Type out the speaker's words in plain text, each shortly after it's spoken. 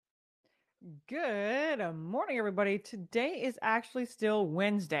Good morning, everybody. Today is actually still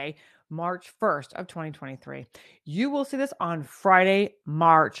Wednesday, March 1st of 2023. You will see this on Friday,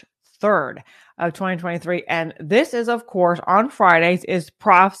 March 3rd of 2023. And this is, of course, on Fridays is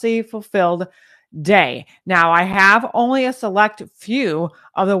Prophecy Fulfilled Day. Now, I have only a select few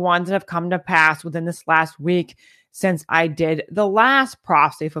of the ones that have come to pass within this last week since I did the last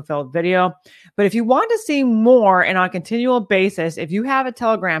Prophecy Fulfilled video. But if you want to see more and on a continual basis, if you have a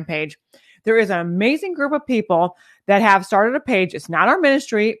Telegram page, there is an amazing group of people that have started a page. It's not our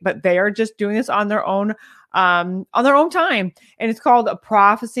ministry, but they are just doing this on their own time. And it's called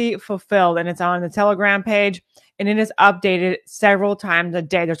Prophecy Fulfilled. And it's on the Telegram page. And it is updated several times a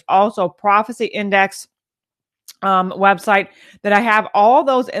day. There's also Prophecy Index website that I have all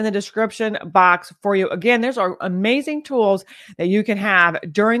those in the description box for you. Again, there's amazing tools that you can have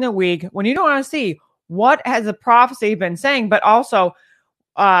during the week when you don't want to see what has the prophecy been saying, but also,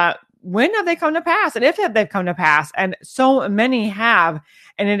 when have they come to pass? And if have they come to pass? And so many have.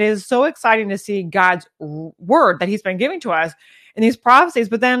 And it is so exciting to see God's word that he's been giving to us in these prophecies,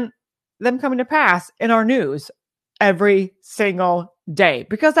 but then them coming to pass in our news every single day,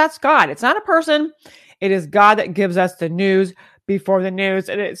 because that's God. It's not a person. It is God that gives us the news before the news.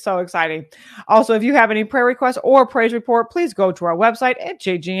 And it's so exciting. Also, if you have any prayer requests or praise report, please go to our website at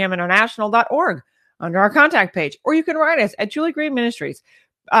jgminternational.org under our contact page, or you can write us at Julie Green Ministries.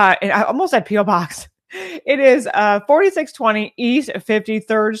 And I almost said P.O. Box. It is 4620 East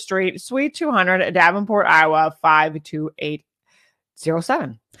 53rd Street, Suite 200, Davenport, Iowa,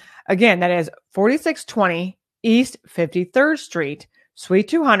 52807. Again, that is 4620 East 53rd Street, Suite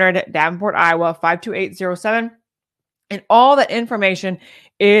 200, Davenport, Iowa, 52807. And all that information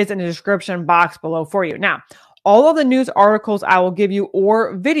is in the description box below for you. Now, all of the news articles I will give you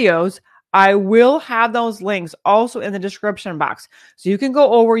or videos, I will have those links also in the description box. So you can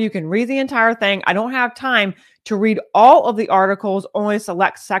go over, you can read the entire thing. I don't have time to read all of the articles, only a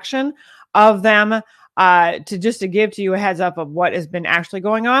select section of them to give to you a heads up of what has been actually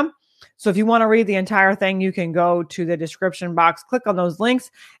going on. So if you want to read the entire thing, you can go to the description box, click on those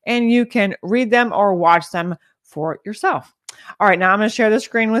links, and you can read them or watch them for yourself. All right, now I'm going to share the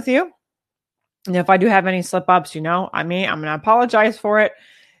screen with you. And if I do have any slip-ups, I'm going to apologize for it.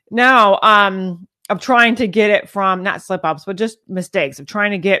 Now, I'm trying to get it from, not slip-ups, but just mistakes of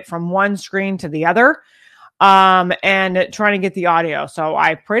trying to get from one screen to the other and trying to get the audio. So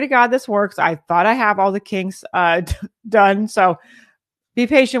I pray to God this works. I thought I have all the kinks done. So be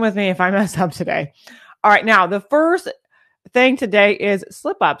patient with me if I mess up today. All right, now, the first thing today is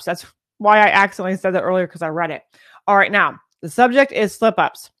slip-ups. That's why I accidentally said that earlier, because I read it. All right, now, the subject is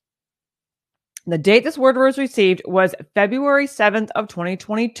slip-ups. The date this word was received was February 7th of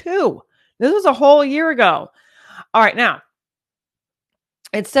 2022. This was a whole year ago. All right, now,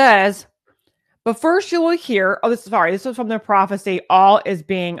 it says, but first you will hear, this is from the prophecy, all is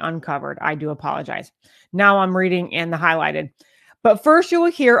being uncovered. I do apologize. Now I'm reading in the highlighted. But first you will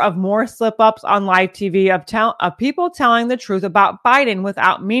hear of more slip-ups on live TV of people telling the truth about Biden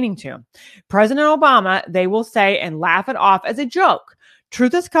without meaning to. President Obama, they will say and laugh it off as a joke.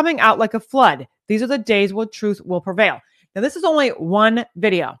 Truth is coming out like a flood. These are the days where truth will prevail. Now, this is only one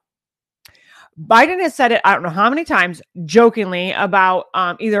video. Biden has said it, I don't know how many times, jokingly about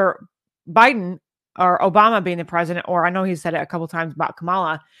either Biden or Obama being the president, or I know he said it a couple times about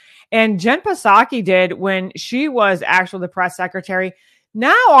Kamala. And Jen Psaki did when she was actually the press secretary.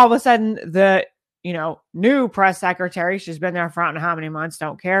 Now, all of a sudden, the new press secretary, she's been there for I don't know how many months,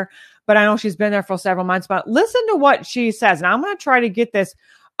 don't care. But I know she's been there for several months. But listen to what she says. Now, I'm going to try to get this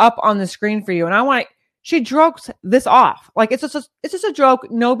up on the screen for you. And she jokes this off. Like, it's just a joke,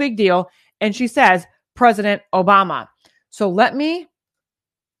 no big deal. And she says, President Obama. So let me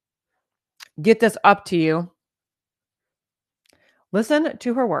get this up to you. Listen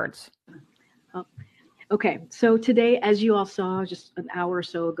to her words. Okay, so today, as you all saw just an hour or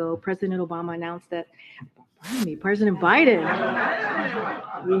so ago, President Obama announced that, President Biden.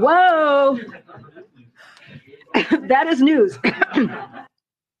 Whoa, that is news.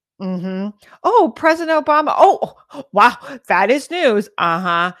 Mm-hmm. Oh, President Obama. Oh, wow, that is news.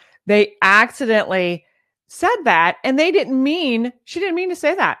 They accidentally said that, and she didn't mean to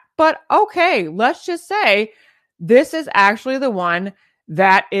say that. But okay, let's just say this is actually the one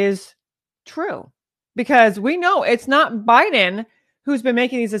that is true. Because we know it's not Biden who's been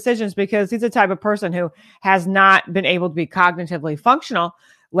making these decisions, because he's the type of person who has not been able to be cognitively functional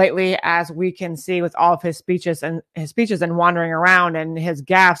lately, as we can see with all of his speeches and wandering around and his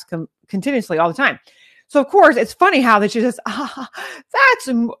gaffes continuously all the time. So, of course, it's funny how that she says, that's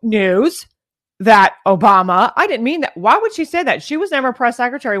news. that Obama, I didn't mean that. Why would she say that? She was never press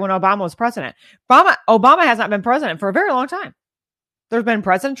secretary when Obama was president. Obama has not been president for a very long time. There's been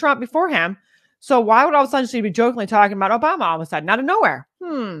President Trump before him. So why would all of a sudden she be jokingly talking about Obama all of a sudden, out of nowhere?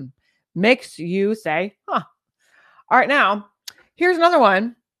 Makes you say, huh. All right, now, here's another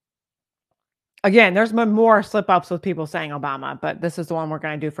one. Again, there's been more slip-ups with people saying Obama, but this is the one we're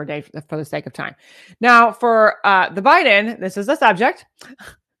going to do for the sake of time. Now, for the Biden, this is the subject.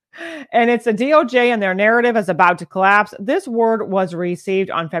 And it's a DOJ and their narrative is about to collapse. This word was received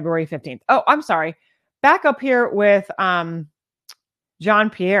on February 15th. Oh, I'm sorry. Back up here with Jean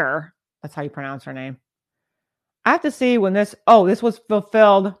Pierre. That's how you pronounce her name. I have to see when this was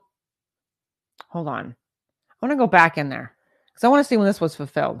fulfilled. Hold on. I want to go back in there because I want to see when this was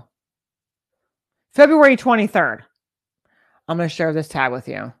fulfilled. February 23rd. I'm going to share this tab with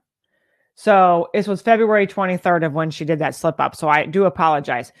you. So it was February 23rd of when she did that slip up. So I do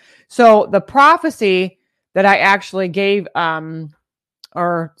apologize. So the prophecy that I actually gave, the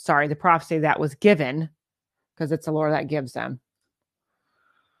prophecy that was given, because it's the Lord that gives them.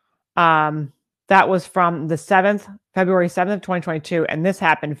 That was from the February 7th of 2022. And this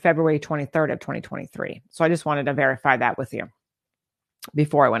happened February 23rd of 2023. So I just wanted to verify that with you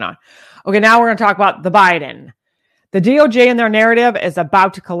before I went on. Okay, now we're going to talk about the Biden. The DOJ and their narrative is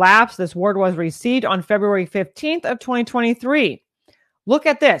about to collapse. This word was received on February 15th of 2023. Look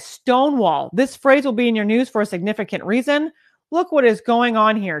at this, Stonewall. This phrase will be in your news for a significant reason. Look what is going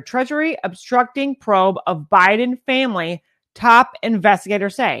on here. Treasury obstructing probe of Biden family, top investigator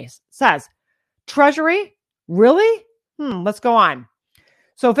says. Treasury? Really? Let's go on.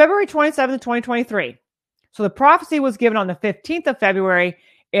 So February 27th, 2023. So the prophecy was given on the 15th of February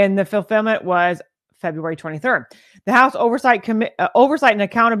and the fulfillment was February 23rd. The House Oversight and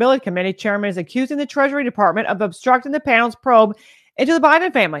Accountability Committee chairman is accusing the Treasury Department of obstructing the panel's probe into the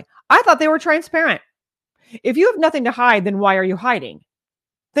Biden family. I thought they were transparent. If you have nothing to hide, then why are you hiding?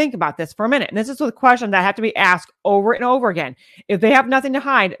 Think about this for a minute. And this is a question that have to be asked over and over again. If they have nothing to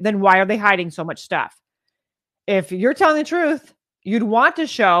hide, then why are they hiding so much stuff? If you're telling the truth, you'd want to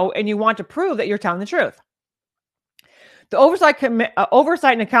show and you want to prove that you're telling the truth. The Oversight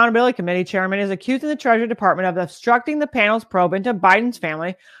and Accountability Committee chairman is accusing the Treasury Department of obstructing the panel's probe into Biden's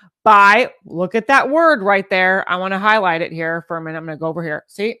family by, look at that word right there. I want to highlight it here for a minute. I'm going to go over here.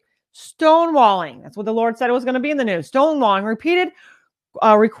 See? Stonewalling. That's what the Lord said it was going to be in the news. Stonewalling repeated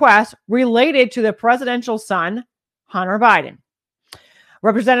requests related to the presidential son, Hunter Biden.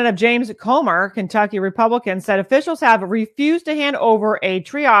 Representative James Comer, Kentucky Republican, said officials have refused to hand over a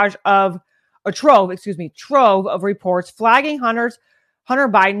trove of reports flagging Hunter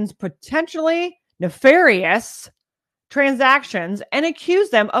Biden's potentially nefarious transactions and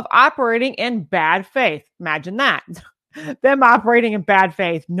accused them of operating in bad faith. Imagine that. Them operating in bad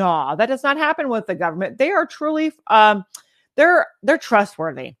faith. No, that does not happen with the government. They are truly, they're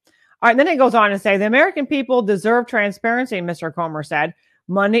trustworthy. All right, then it goes on to say, the American people deserve transparency, Mr. Comer said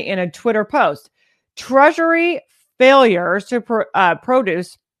Monday in a Twitter post. Treasury failures to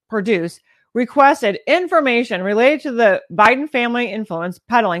produce requested information related to the Biden family influence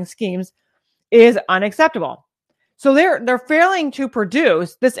peddling schemes is unacceptable. So they're failing to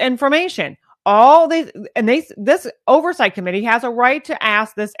produce this information. This oversight committee has a right to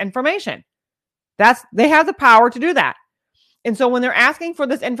ask this information. They have the power to do that. And so when they're asking for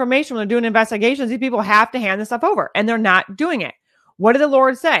this information, when they're doing investigations, these people have to hand this stuff over, and they're not doing it. What did the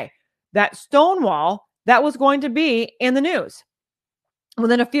Lord say? That Stonewall, that was going to be in the news.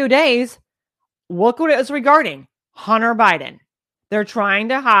 Within a few days, look what it is regarding Hunter Biden. They're trying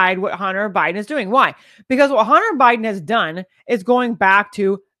to hide what Hunter Biden is doing. Why? Because what Hunter Biden has done is going back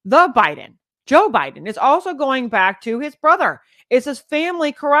to the Biden, Joe Biden. It's also going back to his brother. It's his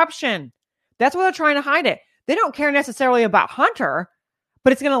family corruption. That's why they're trying to hide it. They don't care necessarily about Hunter,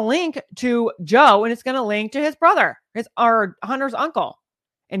 but it's going to link to Joe and it's going to link to his brother, or Hunter's uncle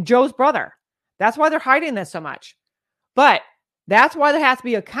and Joe's brother. That's why they're hiding this so much. But that's why there has to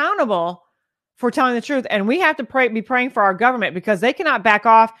be accountable for telling the truth. And we have to be praying for our government because they cannot back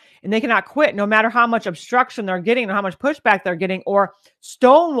off and they cannot quit no matter how much obstruction they're getting or how much pushback they're getting or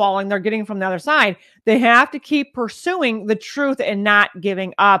stonewalling they're getting from the other side. They have to keep pursuing the truth and not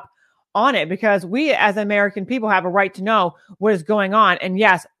giving up on it because we as American people have a right to know what is going on. And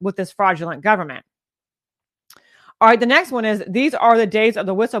yes, with this fraudulent government. All right, the next one is these are the days of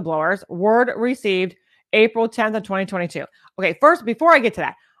the whistleblowers. Word received April 10th of 2022. Okay, first, before I get to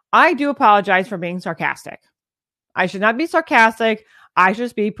that, I do apologize for being sarcastic. I should not be sarcastic. I should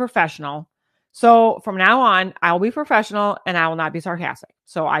just be professional. So from now on, I will be professional and I will not be sarcastic.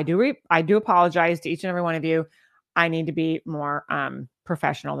 So I do apologize to each and every one of you. I need to be more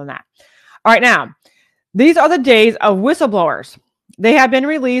professional than that. All right, now, these are the days of whistleblowers. They have been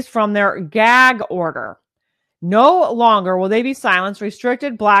released from their gag order. No longer will they be silenced,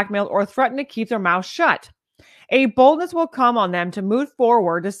 restricted, blackmailed, or threatened to keep their mouth shut. A boldness will come on them to move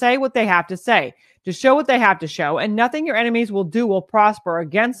forward, to say what they have to say, to show what they have to show, and nothing your enemies will do will prosper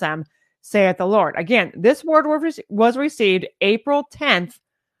against them, saith the Lord. Again, this word was received April 10th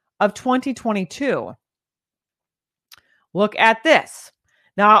of 2022. Look at this.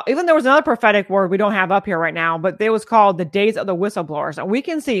 Now, even there was another prophetic word we don't have up here right now, but it was called the days of the whistleblowers. And we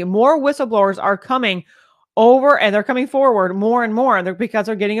can see more whistleblowers are coming over and they're coming forward more and more because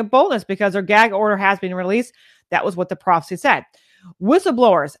they're getting a boldness, because their gag order has been released. That was what the prophecy said.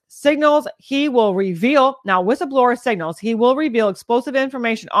 Whistleblowers signals he will reveal. Now, whistleblower signals he will reveal explosive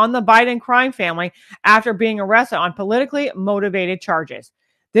information on the Biden crime family after being arrested on politically motivated charges.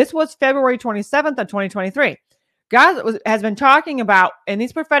 This was February 27th of 2023. God has been talking about, in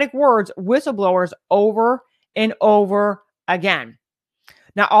these prophetic words, whistleblowers over and over again.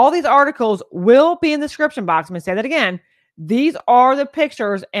 Now, all these articles will be in the description box. I'm going to say that again. These are the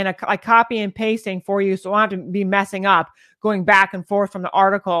pictures and a copy and pasting for you, so I don't have to be messing up going back and forth from the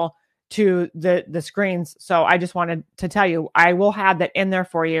article to the screens. So I just wanted to tell you, I will have that in there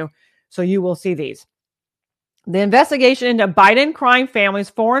for you, so you will see these. The investigation into Biden crime family's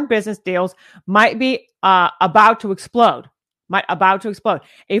foreign business deals might be about to explode.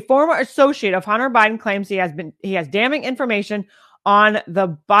 A former associate of Hunter Biden claims he has damning information on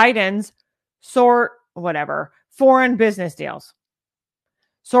the Biden's foreign business deals.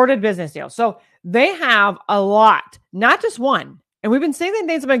 Sordid business deals. So they have a lot, not just one. And we've been seeing the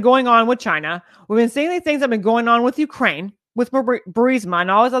things that have been going on with China. We've been seeing the things that have been going on with Ukraine, with Burisma, and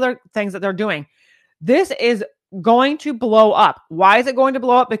all these other things that they're doing. This is going to blow up. Why is it going to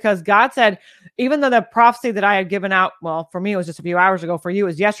blow up? Because God said, even though the prophecy that I had given out, well, for me, it was just a few hours ago. For you, it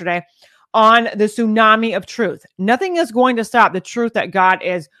was yesterday, on the tsunami of truth. Nothing is going to stop the truth that God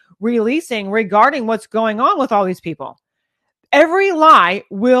is releasing regarding what's going on with all these people. Every lie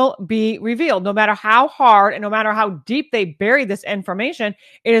will be revealed, no matter how hard and no matter how deep they bury this information,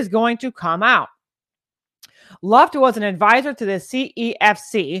 it is going to come out. Luft was an advisor to the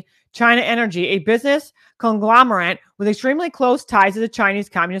CEFC, China Energy, a business conglomerate with extremely close ties to the Chinese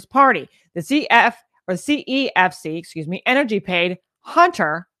Communist Party. The CEFC, Energy paid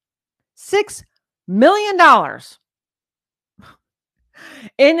Hunter $6 million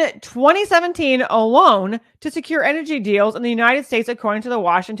in 2017 alone to secure energy deals in the United States, according to the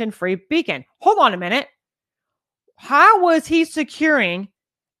Washington Free Beacon. Hold on a minute. How was he securing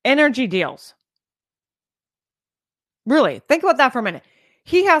energy deals? Really, think about that for a minute.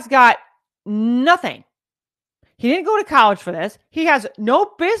 He has got nothing. He didn't go to college for this. He has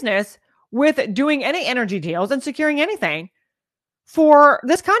no business with doing any energy deals and securing anything for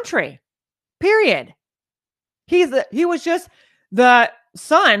this country, period. He was just the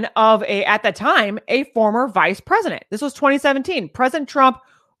son of at the time, a former vice president. This was 2017. President Trump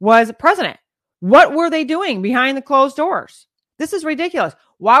was president. What were they doing behind the closed doors? This is ridiculous.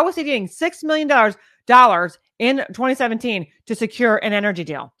 Why was he getting $6 million in 2017 to secure an energy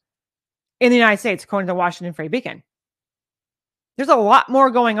deal in the United States, according to the Washington Free Beacon? There's a lot more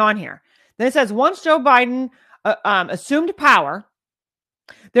going on here. Then it says, once Joe Biden assumed power,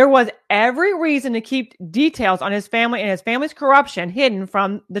 there was every reason to keep details on his family and his family's corruption hidden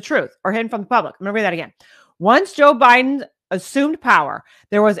from the truth, or hidden from the public. I'm going to read that again. Once Joe Biden assumed power,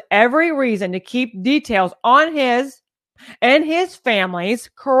 there was every reason to keep details on his and his family's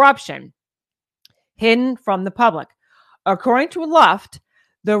corruption hidden from the public. According to Luft,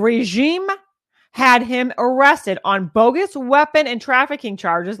 the regime had him arrested on bogus weapon and trafficking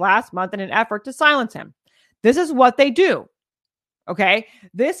charges last month in an effort to silence him. This is what they do. Okay?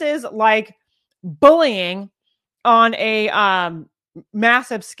 This is like bullying on a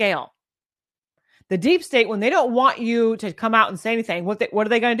massive scale. The deep state, when they don't want you to come out and say anything, what are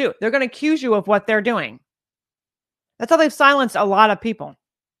they going to do? They're going to accuse you of what they're doing. That's how they've silenced a lot of people.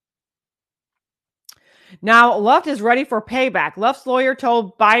 Now, Luft is ready for payback. Luft's lawyer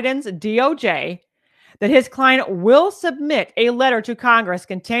told Biden's DOJ that his client will submit a letter to Congress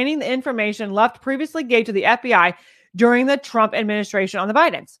containing the information Luft previously gave to the FBI during the Trump administration on the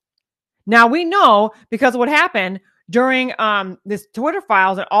Bidens. Now, we know, because of what happened during this Twitter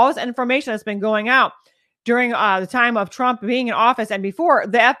files and all this information that's been going out during the time of Trump being in office and before,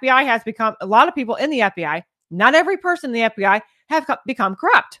 the FBI has become, a lot of people in the FBI, not every person in the FBI, have become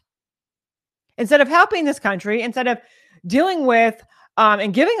corrupt. Instead of helping this country, instead of dealing with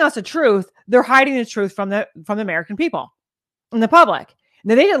and giving us the truth, they're hiding the truth from the American people and the public.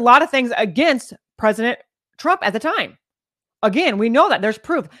 Now, they did a lot of things against President Trump at the time. Again, we know that there's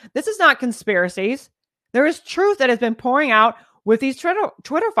proof. This is not conspiracies. There is truth that has been pouring out with these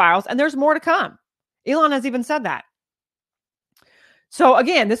Twitter files, and there's more to come. Elon has even said that. So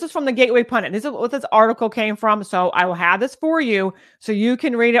again, this is from the Gateway Pundit. This is what this article came from. So I will have this for you so you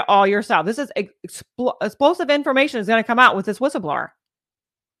can read it all yourself. This is explosive information is going to come out with this whistleblower.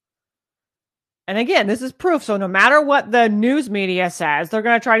 And again, this is proof. So no matter what the news media says, they're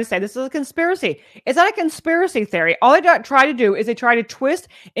going to try to say this is a conspiracy. It's not a conspiracy theory. All they try to do is they try to twist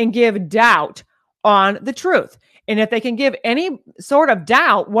and give doubt on the truth. And if they can give any sort of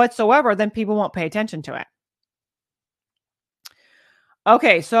doubt whatsoever, then people won't pay attention to it.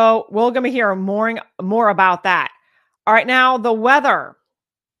 Okay, so we're going to hear more about that. All right, now the weather.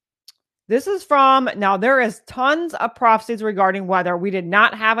 This is now there is tons of prophecies regarding weather. We did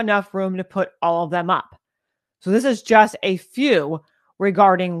not have enough room to put all of them up. So this is just a few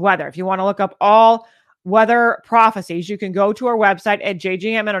regarding weather. If you want to look up all weather prophecies, you can go to our website at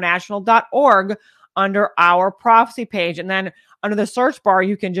jgminternational.org under our prophecy page. And then under the search bar,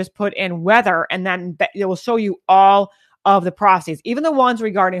 you can just put in weather, and then it will show you all of the prophecies, even the ones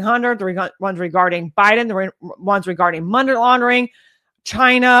regarding Hunter, the ones regarding Biden, the ones regarding money laundering,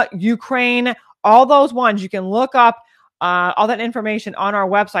 China, Ukraine, all those ones. You can look up all that information on our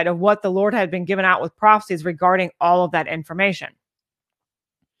website of what the Lord had been given out with prophecies regarding all of that information.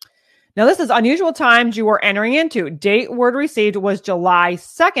 Now, this is unusual times you are entering into. Date word received was July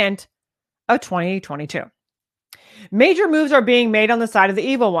 2nd of 2022. Major moves are being made on the side of the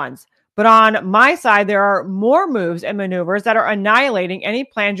evil ones. But on my side, there are more moves and maneuvers that are annihilating any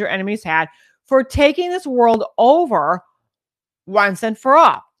plans your enemies had for taking this world over once and for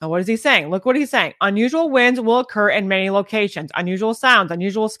all. Now, what is he saying? Look what he's saying. Unusual winds will occur in many locations. Unusual sounds,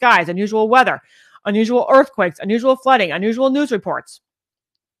 unusual skies, unusual weather, unusual earthquakes, unusual flooding, unusual news reports,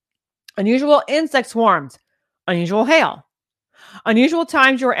 unusual insect swarms, unusual hail. Unusual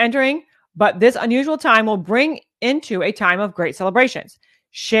times you are entering, but this unusual time will bring into a time of great celebrations.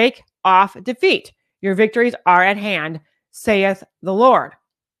 Shake off defeat. Your victories are at hand, saith the Lord.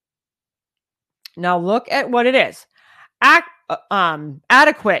 Now look at what it is.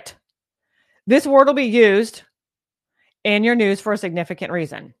 Adequate. This word will be used in your news for a significant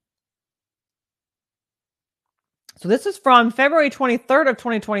reason. So this is from February 23rd of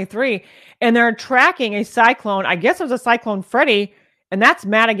 2023, and they're tracking a cyclone. I guess it was a cyclone Freddy, and that's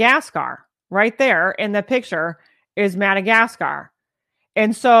Madagascar. Right there in the picture is Madagascar.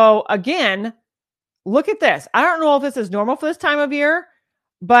 And so again, look at this. I don't know if this is normal for this time of year,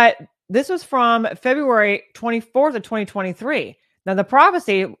 but this was from February 24th of 2023. Now, the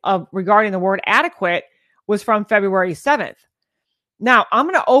prophecy regarding the word adequate was from February 7th. Now, I'm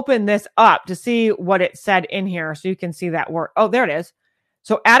going to open this up to see what it said in here so you can see that word. Oh, there it is.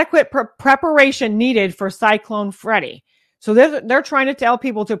 So adequate preparation needed for Cyclone Freddy. So they're trying to tell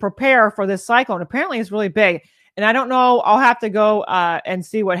people to prepare for this cyclone. Apparently, it's really big. And I don't know. I'll have to go and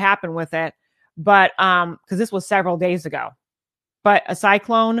see what happened with it. But because this was several days ago. But a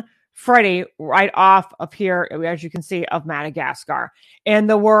cyclone Freddy right off of here, as you can see, of Madagascar. And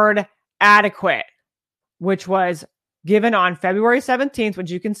the word adequate, which was given on February 17th, which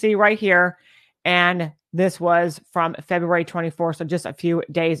you can see right here. And this was from February 24th, so just a few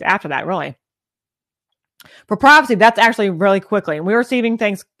days after that, really. For prophecy, that's actually really quickly. And we're receiving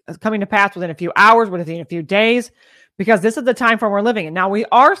things coming to pass within a few hours, within a few days, because this is the time frame we're living in. Now, we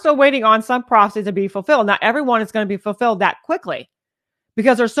are still waiting on some prophecies to be fulfilled. Not everyone is going to be fulfilled that quickly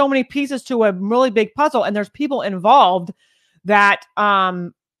because there's so many pieces to a really big puzzle, and there's people involved that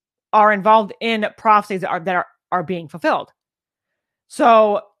are involved in prophecies that are being fulfilled.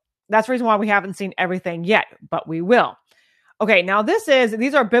 So that's the reason why we haven't seen everything yet, but we will. Okay, now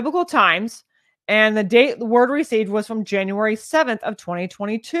these are biblical times, and the date the word received was from January 7th of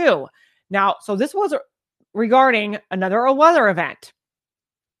 2022. Now, so this was regarding another weather event.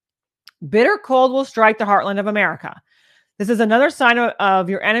 Bitter cold will strike the heartland of America. This is another sign of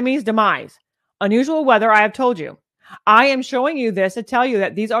your enemy's demise. Unusual weather, I have told you. I am showing you this to tell you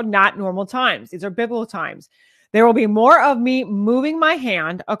that these are not normal times. These are biblical times. There will be more of me moving my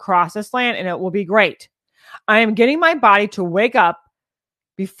hand across this land, and it will be great. I am getting my body to wake up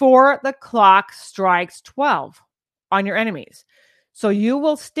before the clock strikes 12 on your enemies. So you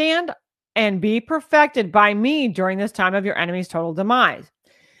will stand and be perfected by me during this time of your enemy's total demise.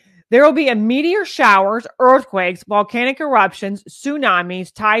 There will be meteor showers, earthquakes, volcanic eruptions,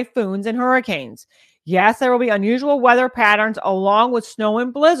 tsunamis, typhoons, and hurricanes. Yes, there will be unusual weather patterns along with snow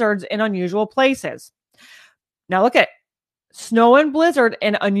and blizzards in unusual places. Now look at it. Snow and blizzard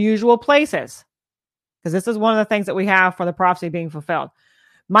in unusual places. Because this is one of the things that we have for the prophecy being fulfilled.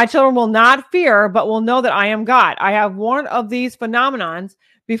 My children will not fear, but will know that I am God. I have warned of these phenomenons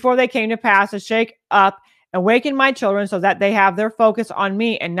before they came to pass to shake up and awaken my children so that they have their focus on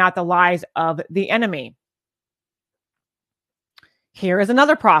me and not the lies of the enemy. Here is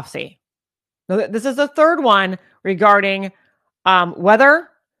another prophecy. This is the third one regarding weather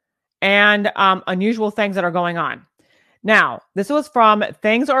and unusual things that are going on. Now, this was from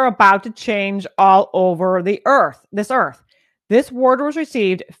things are about to change all over the earth, this earth. This word was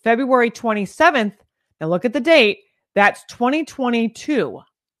received February 27th. Now look at the date. That's 2022.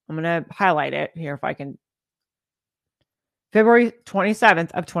 I'm going to highlight it here if I can. February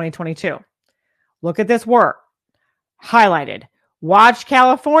 27th of 2022. Look at this word highlighted. Watch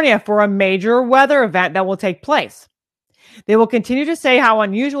California for a major weather event that will take place. They will continue to say how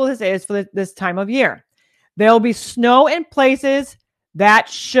unusual this is for this time of year. There will be snow in places that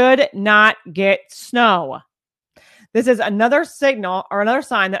should not get snow. This is another signal or another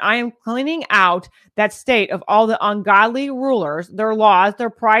sign that I am cleaning out that state of all the ungodly rulers, their laws, their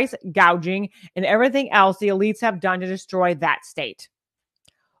price gouging, and everything else the elites have done to destroy that state.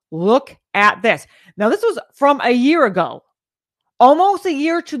 Look at this. Now, this was from a year ago, almost a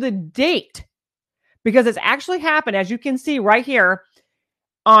year to the date, because it's actually happened, as you can see right here,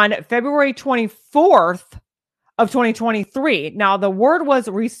 on February 24th of 2023. Now, the word was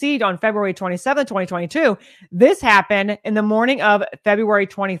received on February 27th, 2022. This happened in the morning of February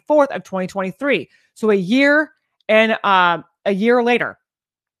 24th of 2023. So a year and a year later.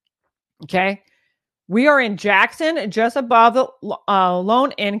 Okay. We are in Jackson, just above the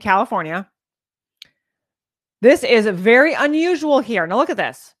Lone in California. This is very unusual here. Now look at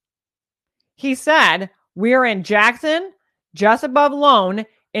this. He said, we are in Jackson, just above Lone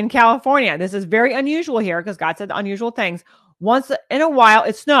in California. This is very unusual here because God said unusual things. Once in a while,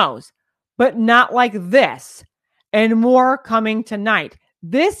 it snows, but not like this, and more coming tonight.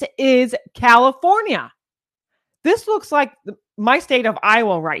 This is California. This looks like my state of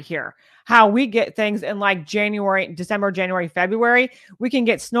Iowa right here. How we get things in like January, December, January, February. We can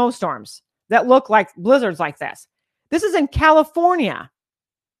get snowstorms that look like blizzards like this. This is in California.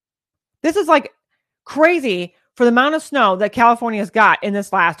 This is like crazy for the amount of snow that California's got in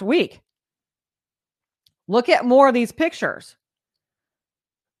this last week. Look at more of these pictures.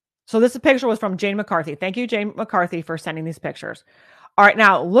 So this picture was from Jane McCarthy. Thank you, Jane McCarthy, for sending these pictures. All right,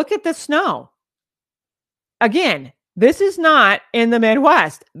 now look at the snow. Again, this is not in the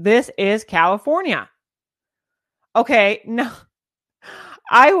Midwest. This is California. Okay, now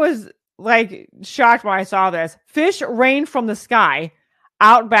I was like shocked when I saw this. Fish rain from the sky.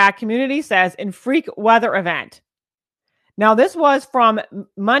 Outback community says in freak weather event. Now, this was from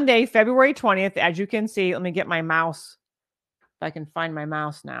Monday, February 20th. As you can see, let me get my mouse. If I can find my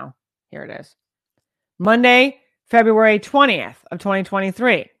mouse now. Here it is. Monday, February 20th of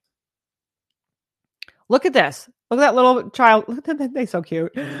 2023. Look at this. Look at that little child. Look at that. They're so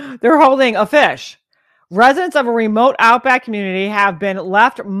cute. They're holding a fish. Residents of a remote outback community have been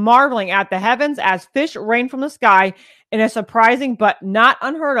left marveling at the heavens as fish rain from the sky in a surprising but not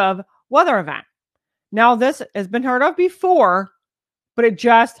unheard of weather event. Now, this has been heard of before, but it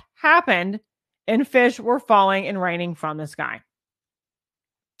just happened, and fish were falling and raining from the sky.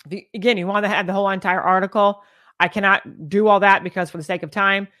 Again, you want to have the whole entire article. I cannot do all that because for the sake of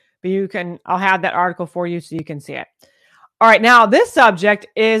time, but I'll have that article for you so you can see it. All right, now this subject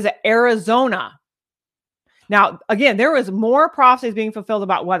is Arizona. Now, again, there is more prophecies being fulfilled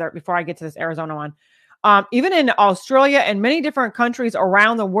about weather before I get to this Arizona one. Even in Australia and many different countries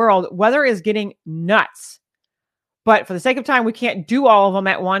around the world, weather is getting nuts. But for the sake of time, we can't do all of them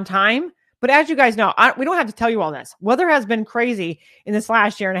at one time. But as you guys know, we don't have to tell you all this. Weather has been crazy in this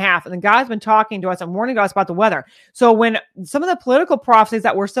last year and a half. And then God's been talking to us and warning us about the weather. So when some of the political prophecies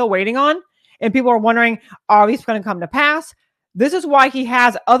that we're still waiting on, and people are wondering, are these going to come to pass? This is why he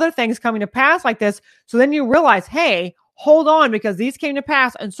has other things coming to pass like this. So then you realize, hey, hold on, because these came to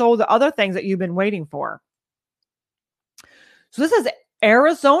pass, and so the other things that you've been waiting for. So this is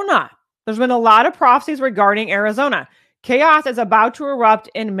Arizona. There's been a lot of prophecies regarding Arizona. Chaos is about to erupt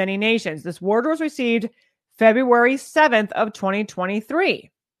in many nations. This word was received February 7th of 2023.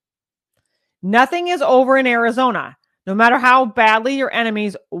 Nothing is over in Arizona, no matter how badly your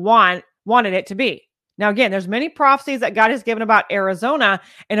enemies wanted it to be. Now, again, there's many prophecies that God has given about Arizona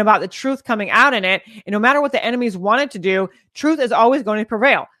and about the truth coming out in it. And no matter what the enemies wanted to do, truth is always going to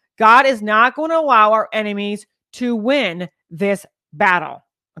prevail. God is not going to allow our enemies to win this battle.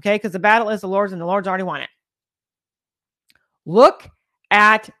 Okay, because the battle is the Lord's and the Lord's already won it. Look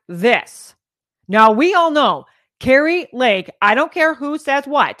at this. Now, we all know Kari Lake, I don't care who says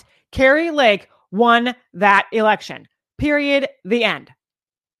what, Kari Lake won that election. Period. The end.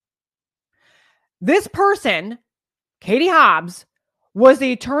 This person, Katie Hobbs, was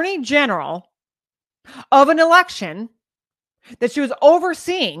the attorney general of an election that she was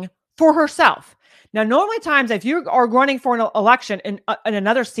overseeing for herself. Now, normally times, if you are running for an election in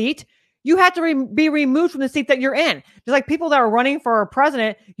another seat, you have to be removed from the seat that you're in. Just like people that are running for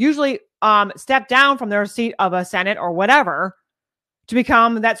president usually step down from their seat of a Senate or whatever to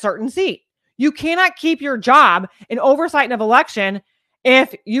become that certain seat. You cannot keep your job in oversight of election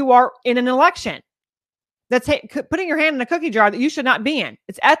if you are in an election. That's putting your hand in a cookie jar that you should not be in.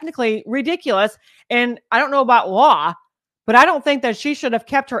 It's ethnically ridiculous. And I don't know about law, but I don't think that she should have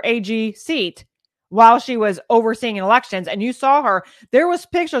kept her AG seat while she was overseeing elections. And you saw her, there was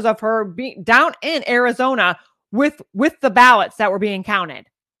pictures of her being down in Arizona with the ballots that were being counted.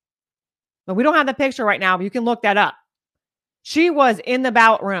 But we don't have the picture right now, but you can look that up. She was in the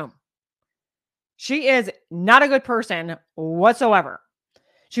ballot room. She is not a good person whatsoever.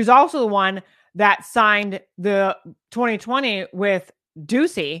 She was also the one that signed the 2020 with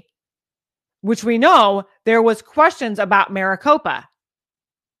Ducey, which we know there was questions about Maricopa.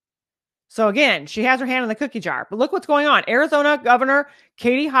 So again, she has her hand in the cookie jar. But look what's going on. Arizona Governor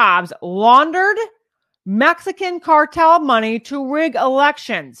Katie Hobbs laundered Mexican cartel money to rig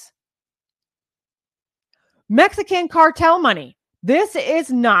elections. Mexican cartel money. This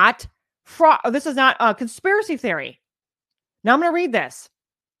is not fraud. This is not a conspiracy theory. Now I'm going to read this.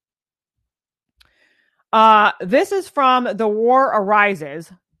 This is from the War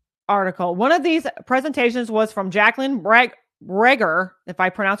Arises article. One of these presentations was from Jacqueline Breger. If I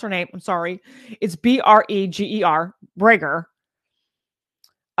pronounce her name, I'm sorry. It's Breger. Breger.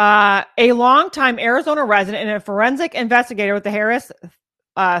 A longtime Arizona resident and a forensic investigator with the Harris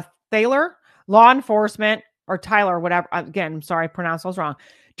Thaler Law Enforcement, or Tyler, whatever. Again, I'm sorry, I pronounced those wrong.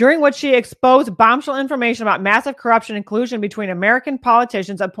 During which she exposed bombshell information about massive corruption and collusion between American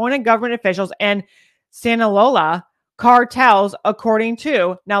politicians, appointed government officials, and Sinaloa cartels, according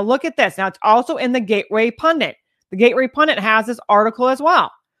to, now look at this. Now it's also in the Gateway Pundit. The Gateway Pundit has this article as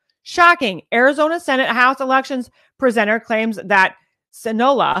well. Shocking. Arizona Senate House elections presenter claims that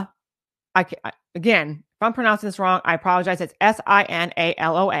Sinaloa, again, if I'm pronouncing this wrong, I apologize. It's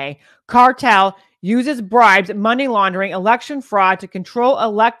Sinaloa cartel uses bribes, money laundering, election fraud to control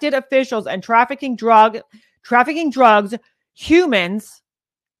elected officials and trafficking drugs, humans,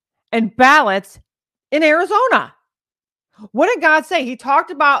 and ballots in Arizona. What did God say? He talked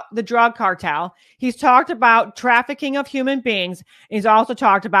about the drug cartel. He's talked about trafficking of human beings. He's also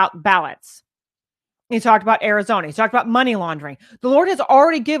talked about ballots. He talked about Arizona. He's talked about money laundering. The Lord has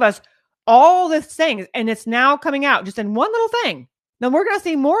already given us all these things, and it's now coming out just in one little thing. Now we're going to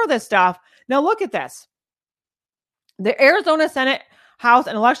see more of this stuff. Now look at this. The Arizona Senate House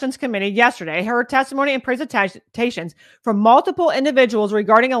and Elections Committee yesterday heard testimony and presentations from multiple individuals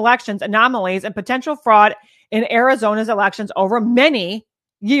regarding elections anomalies and potential fraud in Arizona's elections over many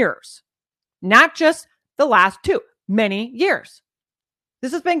years. Not just the last two, many years.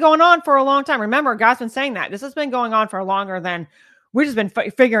 This has been going on for a long time. Remember, God's been saying that. This has been going on for longer than we've just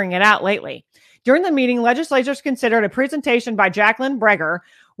been figuring it out lately. During the meeting, legislators considered a presentation by Jacqueline Breger,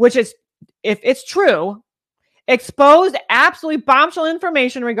 which is, if it's true, exposed absolutely bombshell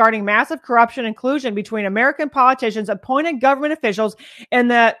information regarding massive corruption and collusion between American politicians, appointed government officials,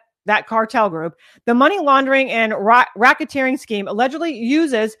 and that cartel group. The money laundering and racketeering scheme allegedly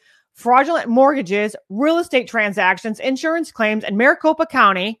uses fraudulent mortgages, real estate transactions, insurance claims, and Maricopa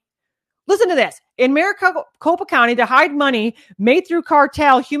County. Listen to this. In Maricopa County to hide money made through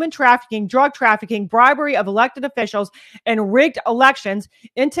cartel, human trafficking, drug trafficking, bribery of elected officials, and rigged elections,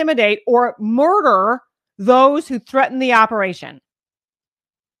 intimidate or murder those who threaten the operation.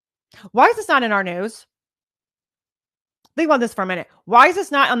 Why is this not in our news? Think about this for a minute. Why is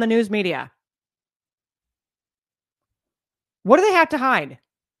this not on the news media? What do they have to hide?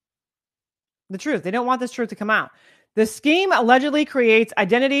 The truth. They don't want this truth to come out. The scheme allegedly creates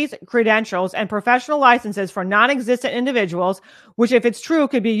identities, credentials, and professional licenses for non-existent individuals, which, if it's true,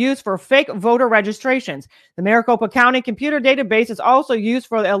 could be used for fake voter registrations. The Maricopa County computer database is also used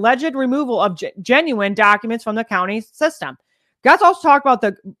for the alleged removal of genuine documents from the county system. God's also talked about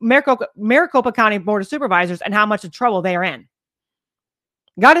the Maricopa County Board of Supervisors and how much of trouble they are in.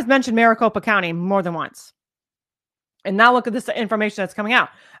 God has mentioned Maricopa County more than once. And now look at this information that's coming out.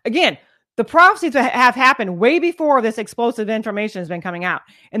 Again, the prophecies have happened way before this explosive information has been coming out.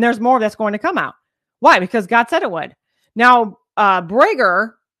 And there's more that's going to come out. Why? Because God said it would. Now,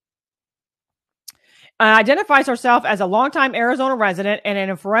 Breger identifies herself as a longtime Arizona resident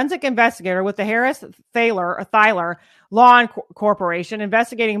and a forensic investigator with the Harris Thaler Law Corporation,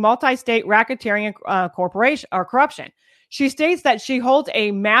 investigating multi-state racketeering corporation or corruption. She states that she holds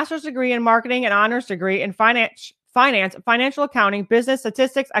a master's degree in marketing and honors degree in finance, financial accounting, business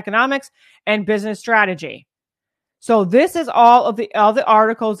statistics, economics, and business strategy. So this is all of the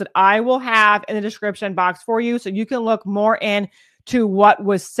articles that I will have in the description box for you, so you can look more into what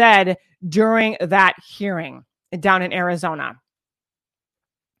was said during that hearing down in Arizona.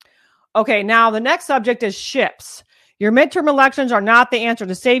 Okay, now the next subject is ships. Your midterm elections are not the answer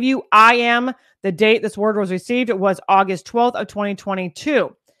to save you. I am. The date this word was received, it was August 12th of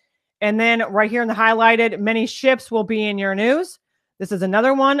 2022. And then right here in the highlighted, many ships will be in your news. This is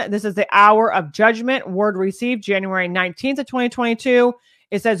another one. This is the hour of judgment. Word received January 19th of 2022.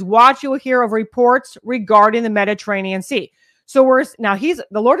 It says, watch, you will hear of reports regarding the Mediterranean Sea. So the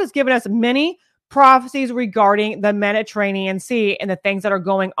Lord has given us many prophecies regarding the Mediterranean Sea and the things that are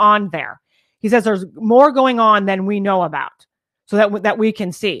going on there. He says there's more going on than we know about, so that we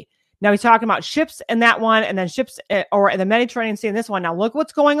can see. Now he's talking about ships in that one, and then ships or in the Mediterranean Sea in this one. Now look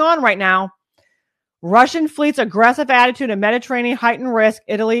what's going on right now. Russian fleet's aggressive attitude in Mediterranean heightened risk,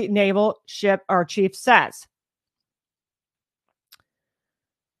 Italy naval ship or chief says.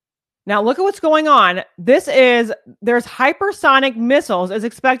 Now look at what's going on. There's hypersonic missiles is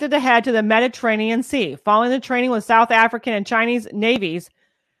expected to head to the Mediterranean Sea. Following the training with South African and Chinese navies,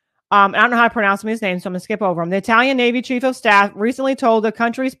 I don't know how to pronounce his name, so I'm going to skip over him. The Italian Navy Chief of Staff recently told the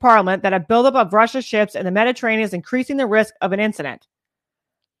country's parliament that a buildup of Russian ships in the Mediterranean is increasing the risk of an incident.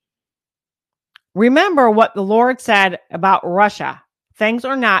 Remember what the Lord said about Russia. Things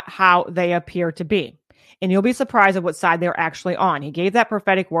are not how they appear to be. And you'll be surprised at what side they're actually on. He gave that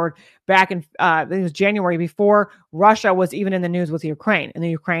prophetic word back in it was January, before Russia was even in the news with Ukraine. And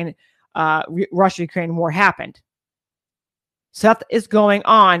the Russia-Ukraine war happened. Stuff is going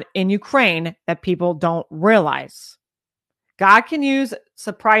on in Ukraine that people don't realize. God can use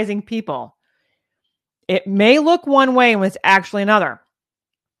surprising people. It may look one way when it's actually another.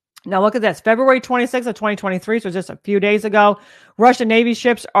 Now look at this. February 26th of 2023, so just a few days ago, Russian Navy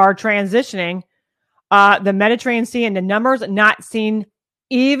ships are transitioning the Mediterranean Sea into numbers not seen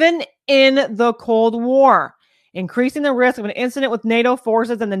even in the Cold War, increasing the risk of an incident with NATO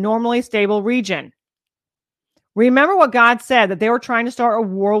forces in the normally stable region. Remember what God said, that they were trying to start a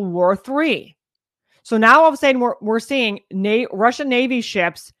World War III. So now all of a sudden we're seeing Russian Navy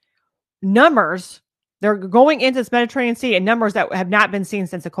ships numbers. They're going into this Mediterranean Sea in numbers that have not been seen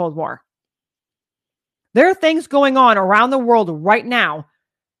since the Cold War. There are things going on around the world right now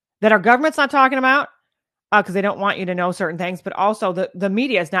that our government's not talking about because they don't want you to know certain things, but also the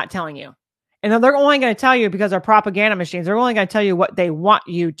media is not telling you. And they're only going to tell you because they're propaganda machines. They're only going to tell you what they want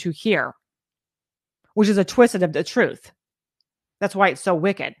you to hear, which is a twist of the truth. That's why it's so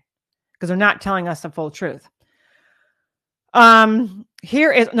wicked, because they're not telling us the full truth.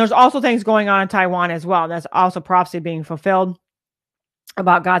 There's also things going on in Taiwan as well. That's also prophecy being fulfilled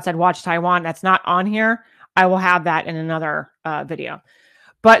about God said, watch Taiwan. That's not on here. I will have that in another video.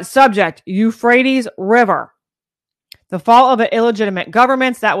 But subject, Euphrates River. The fall of an illegitimate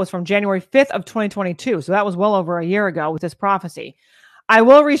governments. That was from January 5th of 2022. So that was well over a year ago with this prophecy. I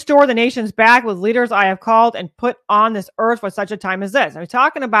will restore the nations back with leaders I have called and put on this earth for such a time as this. I'm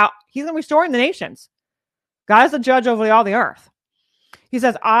talking about he's restoring the nations. God is the judge over all the earth. He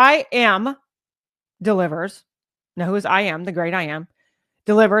says, I am delivers. Now, who is I am? The great I am.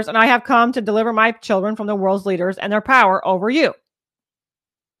 Delivers, and I have come to deliver my children from the world's leaders and their power over you.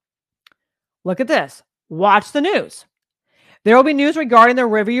 Look at this. Watch the news. There will be news regarding the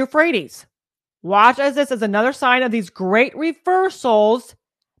river Euphrates. Watch as this is another sign of these great reversals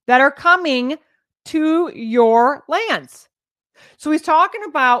that are coming to your lands. So he's talking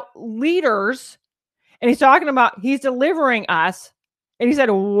about leaders. And he's talking about, he's delivering us. And he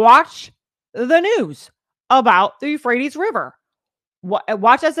said, watch the news about the Euphrates River.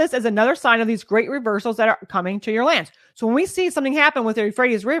 Watch as this is another sign of these great reversals that are coming to your lands. So when we see something happen with the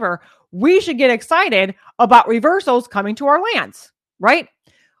Euphrates River, we should get excited about reversals coming to our lands, right?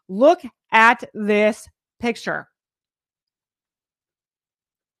 Look at this picture.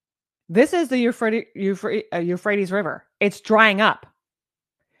 This is the Euphrates River. It's drying up.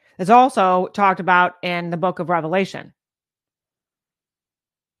 It's also talked about in the book of Revelation.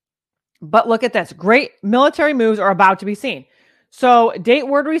 But look at this. Great military moves are about to be seen. So date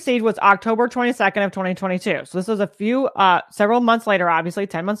word received was October 22nd of 2022. So this was several months later, obviously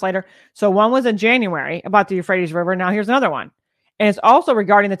 10 months later. So one was in January about the Euphrates River. Now here's another one. And it's also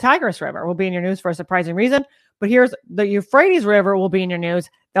regarding the Tigris River. Will be in your news for a surprising reason. But here's the Euphrates River will be in your news.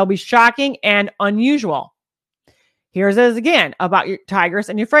 That'll be shocking and unusual. Here's it again about Tigris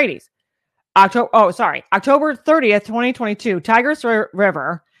and Euphrates. October 30th, 2022, Tigris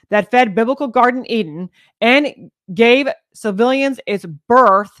River, that fed biblical Garden Eden and gave civilians its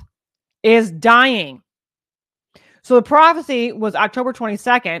birth is dying. So the prophecy was October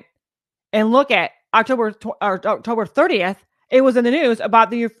 22nd, and look at October 30th, it was in the news about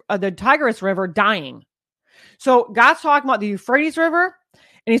the Tigris River dying. So God's talking about the Euphrates River,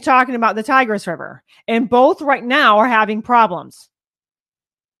 and he's talking about the Tigris River. And both right now are having problems.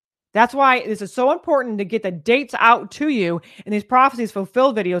 That's why this is so important to get the dates out to you and these prophecies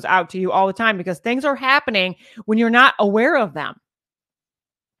fulfilled videos out to you all the time, because things are happening when you're not aware of them.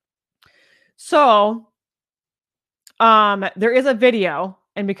 So there is a video,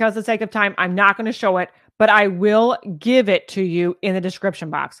 and because of the sake of time, I'm not going to show it, but I will give it to you in the description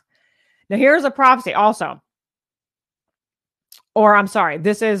box. Now, here's a prophecy also. Or I'm sorry,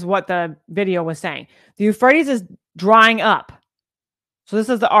 this is what the video was saying. The Euphrates is drying up. So this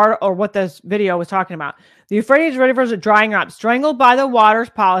is the art, or what this video was talking about. The Euphrates rivers are drying up, strangled by the waters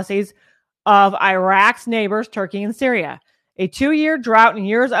policies of Iraq's neighbors, Turkey and Syria. A 2-year drought and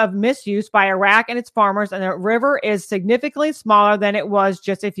years of misuse by Iraq and its farmers, and the river is significantly smaller than it was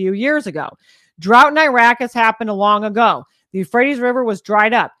just a few years ago. Drought in Iraq has happened long ago. The Euphrates River was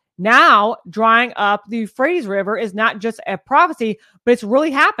dried up. Now, drying up the Euphrates River is not just a prophecy, but it's really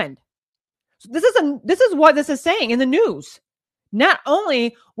happened. So this is what this is saying in the news. Not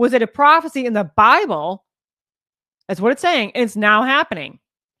only was it a prophecy in the Bible, that's what it's saying, and it's now happening.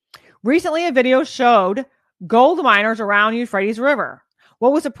 Recently, a video showed gold miners around Euphrates River.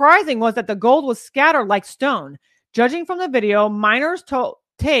 What was surprising was that the gold was scattered like stone. Judging from the video, miners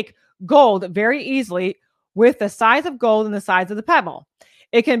take gold very easily with the size of gold and the size of the pebble.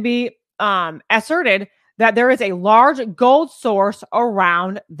 It can be asserted that there is a large gold source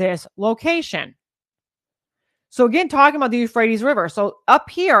around this location. So again, talking about the Euphrates River. So up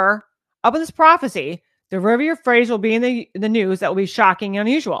here, up in this prophecy, the river Euphrates will be in the news. That will be shocking and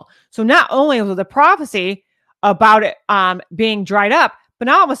unusual. So not only was the prophecy about it being dried up, but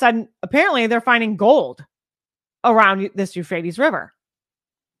now all of a sudden, apparently they're finding gold around this Euphrates River.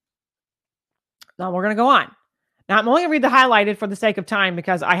 Now we're going to go on. Now I'm only going to read the highlighted for the sake of time,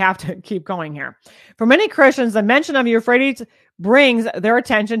 because I have to keep going here. For many Christians, the mention of Euphrates brings their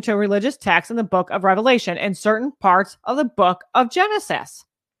attention to religious texts in the book of Revelation and certain parts of the book of Genesis.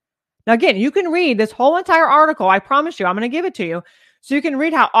 Now, again, you can read this whole entire article. I promise you, I'm going to give it to you so you can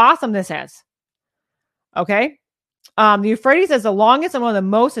read how awesome this is. Okay. The Euphrates is the longest and one of the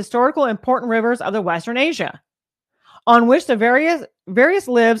most historical important rivers of the Western Asia, on which the various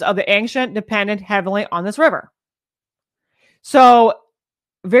lives of the ancient depended heavily on this river. So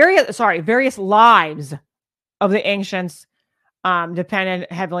various lives of the ancients depended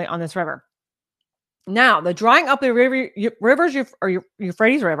heavily on this river. Now, the drying up the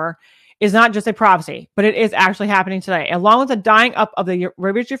Euphrates River is not just a prophecy, but it is actually happening today. Along with the dying up of the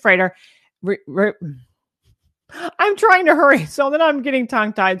river Euphrates, I'm trying to hurry, so then I'm getting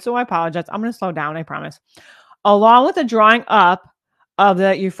tongue-tied, so I apologize. I'm going to slow down, I promise. Along with the drying up of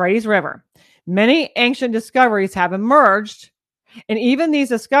the Euphrates River, many ancient discoveries have emerged, and even these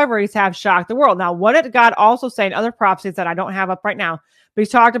discoveries have shocked the world. Now, what did God also say in other prophecies that I don't have up right now? But he's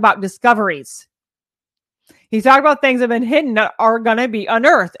talked about discoveries. He's talked about things that have been hidden that are going to be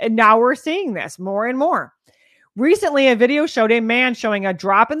unearthed, and now we're seeing this more and more. Recently, a video showed a man showing a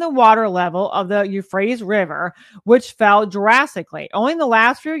drop in the water level of the Euphrates River, which fell drastically. Only in the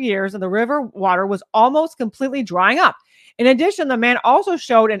last few years, the river water was almost completely drying up. In addition, the man also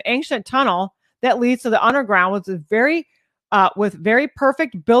showed an ancient tunnel that leads to the underground with very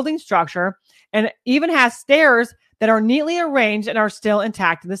perfect building structure, and even has stairs that are neatly arranged and are still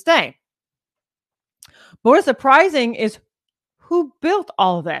intact to this day. But what's surprising is who built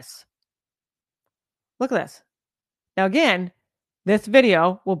all of this. Look at this. Now, again, this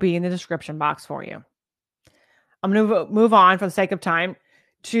video will be in the description box for you. I'm going to move on for the sake of time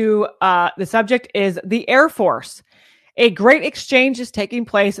to the subject is the Air Force. A great exchange is taking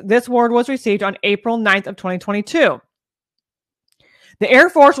place. This word was received on April 9th of 2022. The Air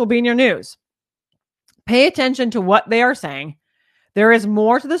Force will be in your news. Pay attention to what they are saying. There is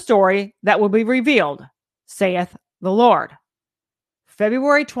more to the story that will be revealed, saith the Lord.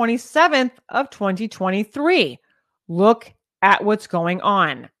 February 27th of 2023. Look at what's going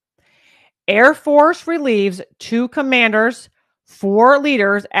on. Air Force relieves 2 commanders, 4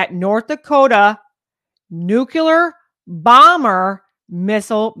 leaders at North Dakota nuclear bomber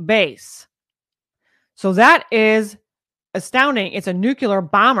missile base. So that is astounding. It's a nuclear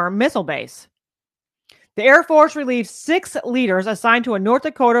bomber missile base. The Air Force relieved 6 leaders assigned to a North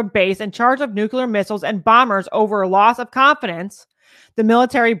Dakota base in charge of nuclear missiles and bombers over a loss of confidence, the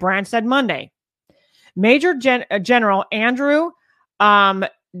military branch said Monday. Major General Andrew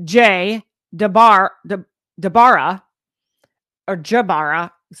J. Dabara, or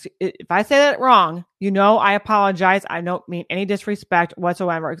Jabara. If I say that wrong, I apologize. I don't mean any disrespect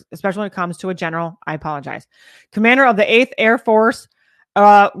whatsoever, especially when it comes to a general. I apologize. Commander of the 8th Air Force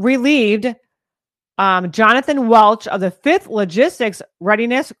relieved Jonathan Welch of the 5th Logistics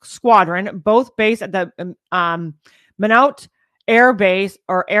Readiness Squadron, both based at the Minot Air Base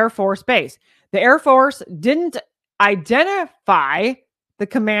or Air Force Base. The Air Force didn't identify the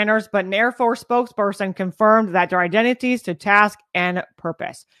commanders, but an Air Force spokesperson confirmed that their identities to task and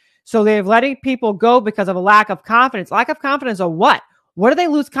purpose. So they've letting people go because of a lack of confidence. Lack of confidence of what? What do they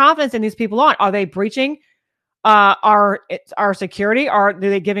lose confidence in these people on? Are they breaching our security? Are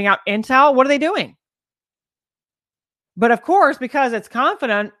they giving out intel? What are they doing? But of course, because it's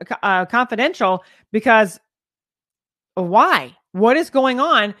confidential, because why? What is going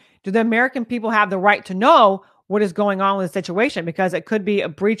on? Do the American people have the right to know what is going on with the situation? Because it could be a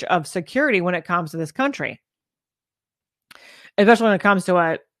breach of security when it comes to this country, especially when it comes to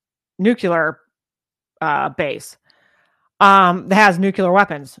a nuclear base that has nuclear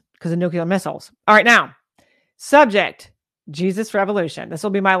weapons because of nuclear missiles. All right, now, subject, Jesus Revolution. This will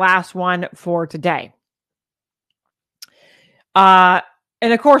be my last one for today. And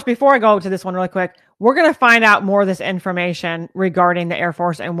of course, before I go to this one really quick, we're going to find out more of this information regarding the Air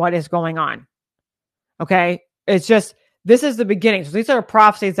Force and what is going on. Okay. It's just, this is the beginning. So these are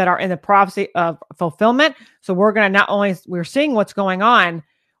prophecies that are in the prophecy of fulfillment. So we're going to we're seeing what's going on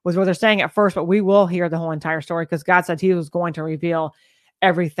with what they're saying at first, but we will hear the whole entire story because God said he was going to reveal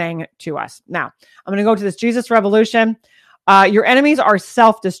everything to us. Now, I'm going to go to this Jesus Revolution. Your enemies are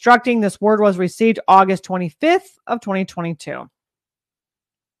self-destructing. This word was received August 25th of 2022.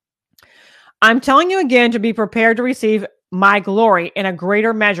 I'm telling you again to be prepared to receive my glory in a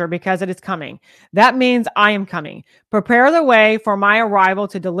greater measure because it is coming. That means I am coming. Prepare the way for my arrival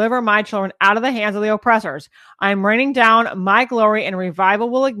to deliver my children out of the hands of the oppressors. I am raining down my glory and revival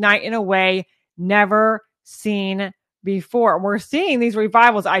will ignite in a way never seen before. We're seeing these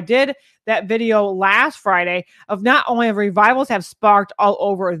revivals. I did that video last Friday of not only have revivals have sparked all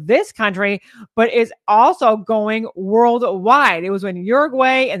over this country, but it's also going worldwide. It was in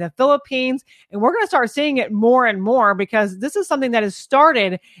Uruguay and the Philippines, and we're going to start seeing it more and more because this is something that has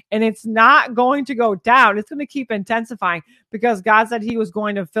started and it's not going to go down. It's going to keep intensifying because God said he was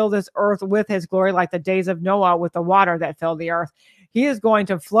going to fill this earth with his glory like the days of Noah with the water that filled the earth. He is going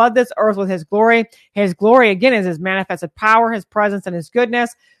to flood this earth with his glory. His glory, again, is his manifested power, his presence, and his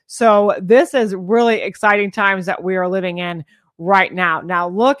goodness. So this is really exciting times that we are living in right now. Now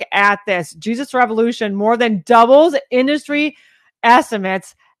look at this. Jesus Revolution more than doubles industry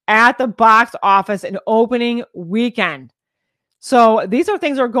estimates at the box office in opening weekend. So these are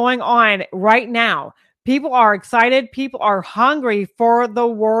things that are going on right now. People are excited. People are hungry for the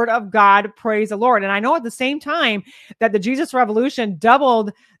word of God. Praise the Lord. And I know at the same time that the Jesus Revolution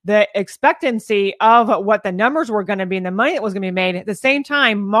doubled the expectancy of what the numbers were going to be and the money that was going to be made. At the same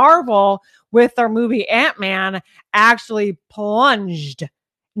time, Marvel with their movie Ant-Man actually plunged in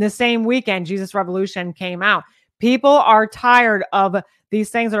the same weekend Jesus Revolution came out. People are tired of these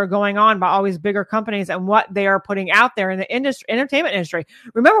things that are going on by all these bigger companies and what they are putting out there in the entertainment industry.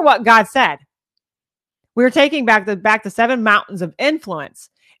 Remember what God said. We're taking back the 7 mountains of influence.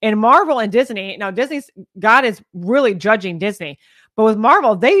 In Marvel and Disney, now God is really judging Disney, but with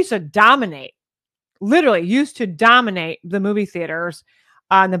Marvel, they used to dominate, literally used to dominate the movie theaters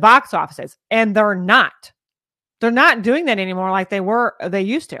and the box offices, and they're not. They're not doing that anymore like they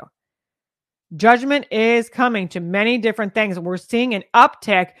used to. Judgment is coming to many different things. We're seeing an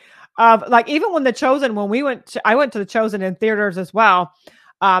uptick of, like, even when The Chosen, I went to The Chosen in theaters as well,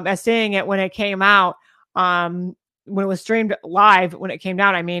 as seeing it when it came out. When it was streamed live, when it came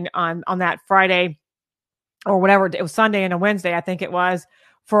down, I mean, on that Friday or whatever, it was Sunday and a Wednesday, I think it was,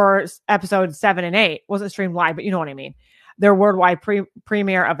 for episode 7 and 8. It wasn't streamed live, but you know what I mean. Their worldwide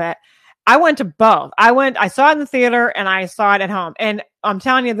premiere of it. I went to both. I saw it in the theater and I saw it at home. And I'm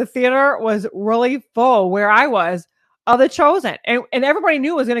telling you, the theater was really full where I was of The Chosen. And everybody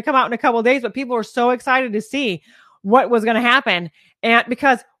knew it was going to come out in a couple of days, but people were so excited to see what was going to happen. And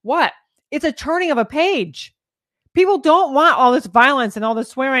because what? It's a turning of a page. People don't want all this violence and all this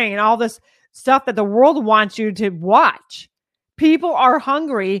swearing and all this stuff that the world wants you to watch. People are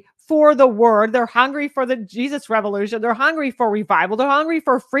hungry for the word. They're hungry for the Jesus Revolution. They're hungry for revival. They're hungry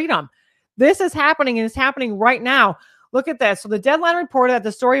for freedom. This is happening, and it's happening right now. Look at this. So the Deadline reported that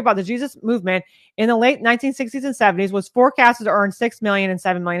the story about the Jesus movement in the late 1960s and 70s was forecasted to earn $6 million and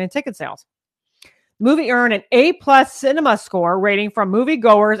 $7 million in ticket sales. movie earned an A+ cinema score rating from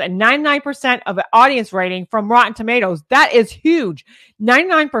moviegoers and 99% of the audience rating from Rotten Tomatoes. That is huge.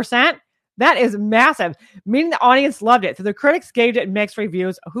 99%? That is massive, meaning the audience loved it. So the critics gave it mixed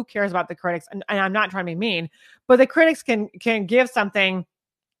reviews. Who cares about the critics? And I'm not trying to be mean, but the critics can give something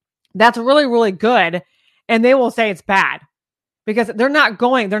that's really, really good, and they will say it's bad because they're not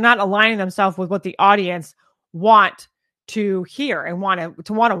aligning themselves with what the audience want to hear and want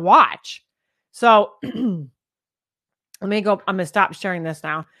to watch. So let me go. I'm going to stop sharing this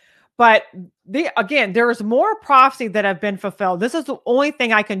now. But there's more prophecy that have been fulfilled. This is the only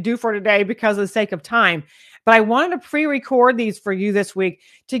thing I can do for today because of the sake of time. But I wanted to pre-record these for you this week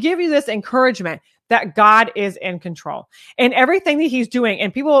to give you this encouragement that God is in control and everything that he's doing.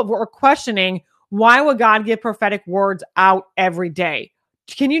 And people were questioning, why would God give prophetic words out every day?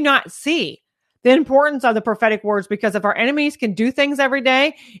 Can you not see the importance of the prophetic words? Because if our enemies can do things every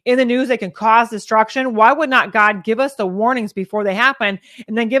day in the news, they can cause destruction. Why would not God give us the warnings before they happen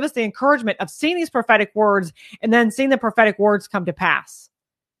and then give us the encouragement of seeing these prophetic words and then seeing the prophetic words come to pass?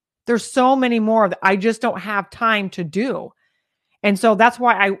 There's so many more that I just don't have time to do. And so that's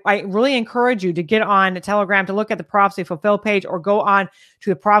why I really encourage you to get on Telegram to look at the Prophecy Fulfill page or go on to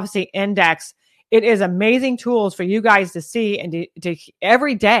the Prophecy Index. It is amazing tools for you guys to see and to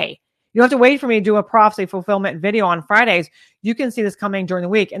every day. You don't have to wait for me to do a prophecy fulfillment video on Fridays. You can see this coming during the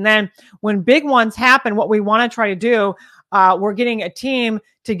week. And then when big ones happen, what we want to try to do, we're getting a team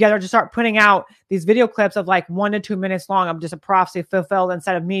together to start putting out these video clips of like 1 to 2 minutes long of just a prophecy fulfilled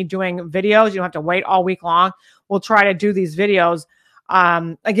instead of me doing videos. You don't have to wait all week long. We'll try to do these videos.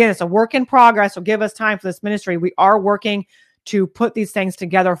 Again, it's a work in progress. So give us time for this ministry. We are working to put these things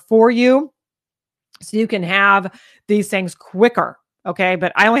together for you so you can have these things quicker. Okay.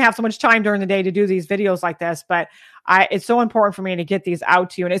 But I only have so much time during the day to do these videos like this, but it's so important for me to get these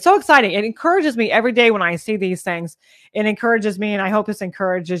out to you. And it's so exciting. It encourages me every day when I see these things. It encourages me. And I hope this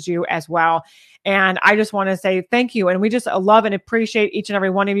encourages you as well. And I just want to say thank you. And we just love and appreciate each and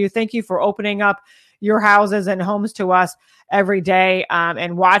every one of you. Thank you for opening up your houses and homes to us every day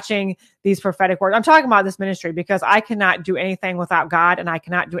and watching these prophetic words. I'm talking about this ministry because I cannot do anything without God, and I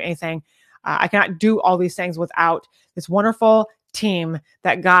cannot do anything. I cannot do all these things without this wonderful team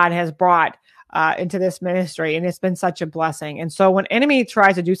that God has brought into this ministry. And it's been such a blessing. And so when enemy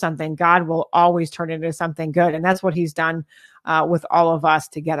tries to do something, God will always turn it into something good. And that's what he's done with all of us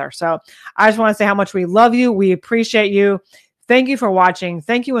together. So I just want to say how much we love you. We appreciate you. Thank you for watching.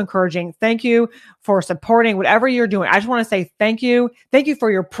 Thank you, encouraging. Thank you for supporting whatever you're doing. I just want to say thank you. Thank you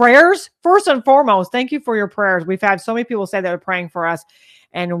for your prayers. First and foremost, thank you for your prayers. We've had so many people say they're praying for us,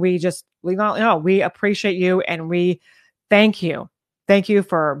 and we appreciate you, and we thank you. Thank you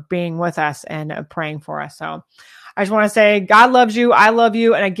for being with us and praying for us. So I just want to say God loves you. I love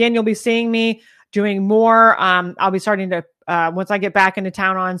you. And again, you'll be seeing me doing more. I'll be starting to, once I get back into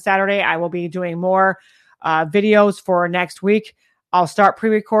town on Saturday, I will be doing more videos for next week. I'll start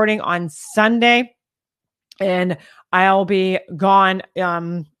pre-recording on Sunday, and I'll be gone.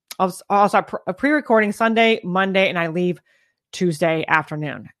 I'll start pre-recording Sunday, Monday, and I leave Tuesday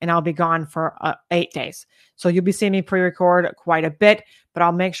afternoon, and I'll be gone for 8 days. So you'll be seeing me pre-record quite a bit, but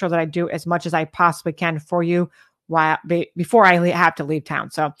I'll make sure that I do as much as I possibly can for you before I have to leave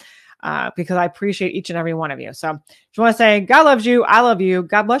town. So because I appreciate each and every one of you. So just want to say God loves you. I love you.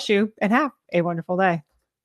 God bless you, and have a wonderful day.